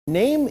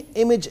Name,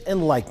 image,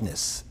 and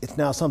likeness. It's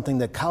now something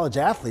that college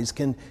athletes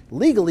can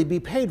legally be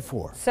paid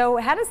for. So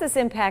how does this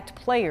impact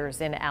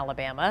players in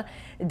Alabama?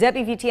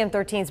 WVTM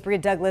 13's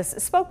Aqeel Douglas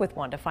spoke with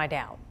one to find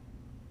out.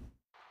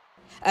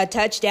 A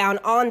touchdown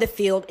on the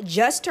field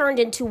just turned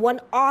into one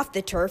off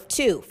the turf,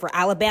 too, for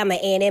Alabama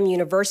A&M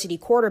University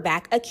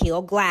quarterback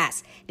Aqeel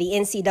Glass. The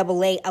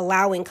NCAA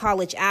allowing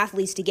college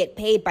athletes to get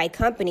paid by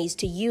companies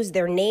to use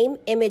their name,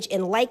 image,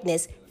 and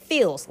likeness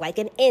feels like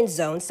an end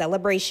zone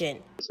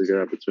celebration. It's a good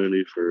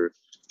opportunity for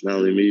not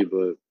only me,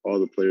 but all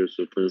the players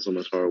who put in so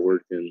much hard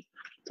work and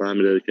time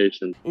and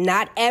dedication.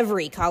 Not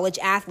every college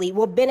athlete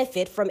will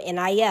benefit from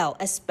NIL,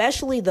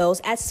 especially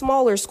those at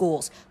smaller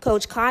schools.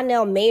 Coach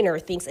Connell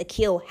Maynor thinks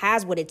Aqeel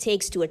has what it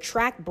takes to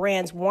attract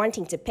brands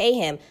wanting to pay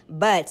him,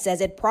 but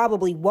says it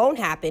probably won't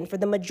happen for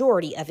the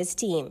majority of his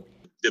team.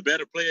 The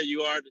better player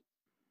you are,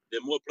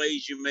 the more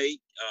plays you make.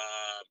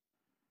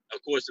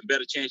 Of course, the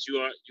better chance you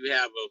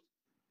have of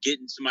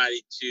getting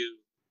somebody to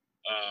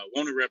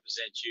want to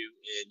represent you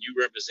and you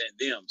represent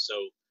them. So,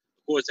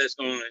 of course, that's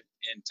going to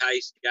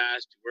entice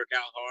guys to work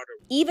out harder.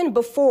 Even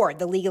before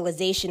the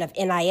legalization of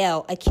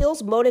NIL,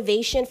 Aqeel's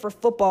motivation for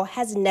football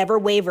has never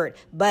wavered,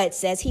 but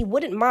says he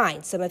wouldn't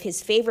mind some of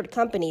his favorite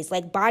companies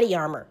like Body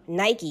Armor,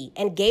 Nike,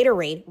 and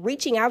Gatorade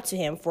reaching out to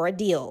him for a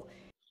deal.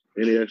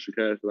 Any extra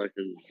cash that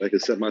I can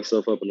set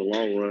myself up in the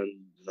long run,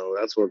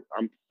 that's what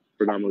I'm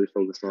predominantly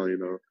focused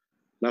on,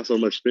 Not so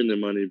much spending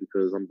money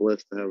because I'm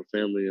blessed to have a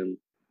family and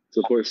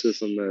support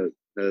system that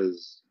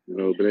has,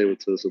 been able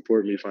to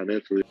support me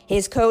financially.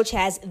 His coach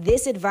has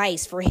this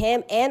advice for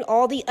him and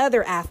all the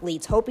other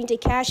athletes hoping to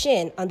cash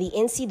in on the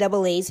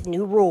NCAA's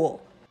new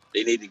rule.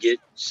 They need to get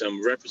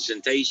some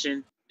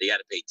representation. They got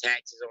to pay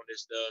taxes on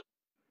this stuff.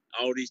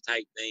 All these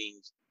type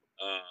things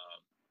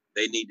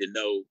they need to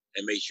know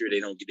and make sure they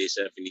don't get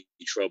themselves in any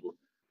trouble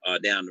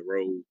down the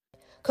road.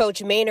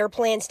 Coach Maynor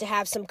plans to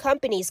have some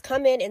companies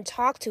come in and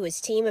talk to his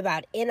team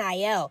about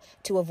NIL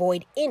to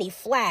avoid any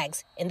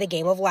flags in the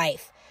game of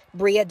life.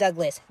 Aqeel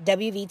Douglas,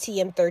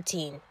 WVTM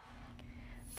 13.